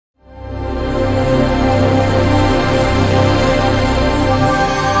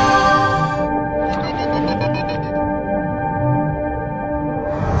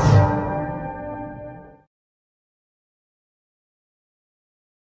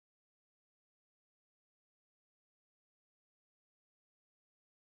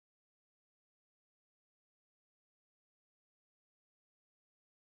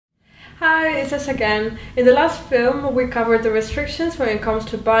Hi, it's us again. In the last film we covered the restrictions when it comes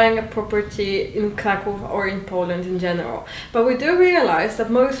to buying a property in Kraków or in Poland in general. But we do realize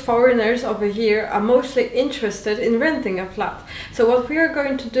that most foreigners over here are mostly interested in renting a flat. So what we are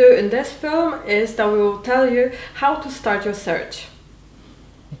going to do in this film is that we will tell you how to start your search.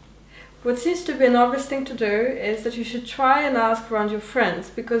 What seems to be an obvious thing to do is that you should try and ask around your friends,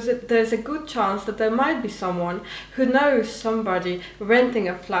 because there's a good chance that there might be someone who knows somebody renting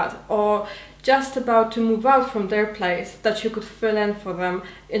a flat or just about to move out from their place that you could fill in for them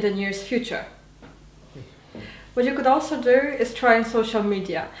in the nearest future. What you could also do is try in social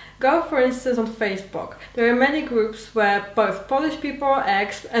media. Go for instance on Facebook. There are many groups where both Polish people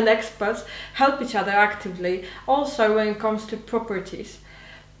and expats help each other actively, also when it comes to properties.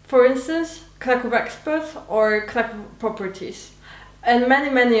 For instance, Kraków Expats or Kraków Properties, and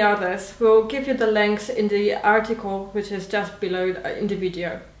many others. We'll give you the links in the article which is just below in the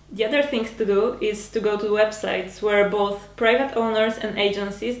video. The other things to do is to go to websites where both private owners and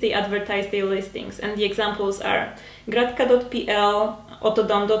agencies they advertise their listings, and the examples are gratka.pl,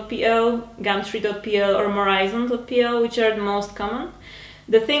 otodom.pl, gumtree.pl or morizon.pl, which are the most common.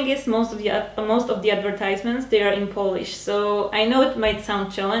 The thing is, most of the advertisements they are in Polish, so I know it might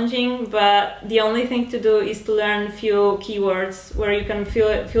sound challenging, but the only thing to do is to learn a few keywords where you can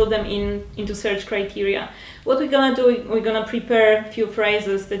fill them into search criteria. What we're gonna do, we're gonna prepare a few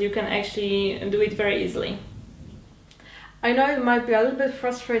phrases that you can actually do it very easily. I know it might be a little bit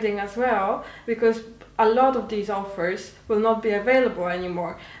frustrating as well, because a lot of these offers will not be available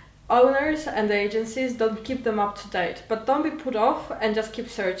anymore. Owners and agencies don't keep them up to date, but don't be put off and just keep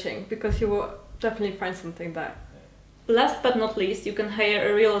searching, because you will definitely find something there. Last but not least, you can hire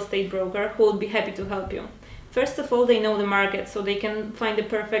a real estate broker who will be happy to help you. First of all, they know the market, so they can find the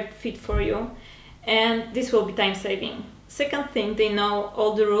perfect fit for you, and this will be time saving. Second thing, they know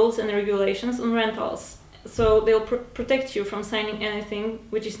all the rules and regulations on rentals, so they'll protect you from signing anything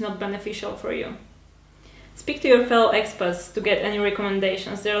which is not beneficial for you. Speak to your fellow expats to get any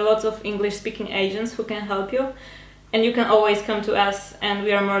recommendations. There are lots of English-speaking agents who can help you, and you can always come to us and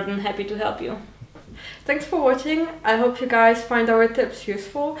we are more than happy to help you. Thanks for watching. I hope you guys find our tips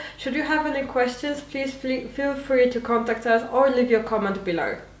useful. Should you have any questions, please feel free to contact us or leave your comment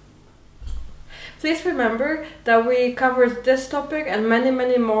below. Please remember that we covered this topic and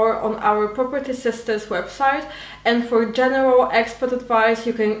many more on our Property Sisters website, and for general expat advice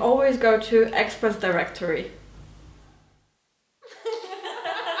you can always go to Expats Directory.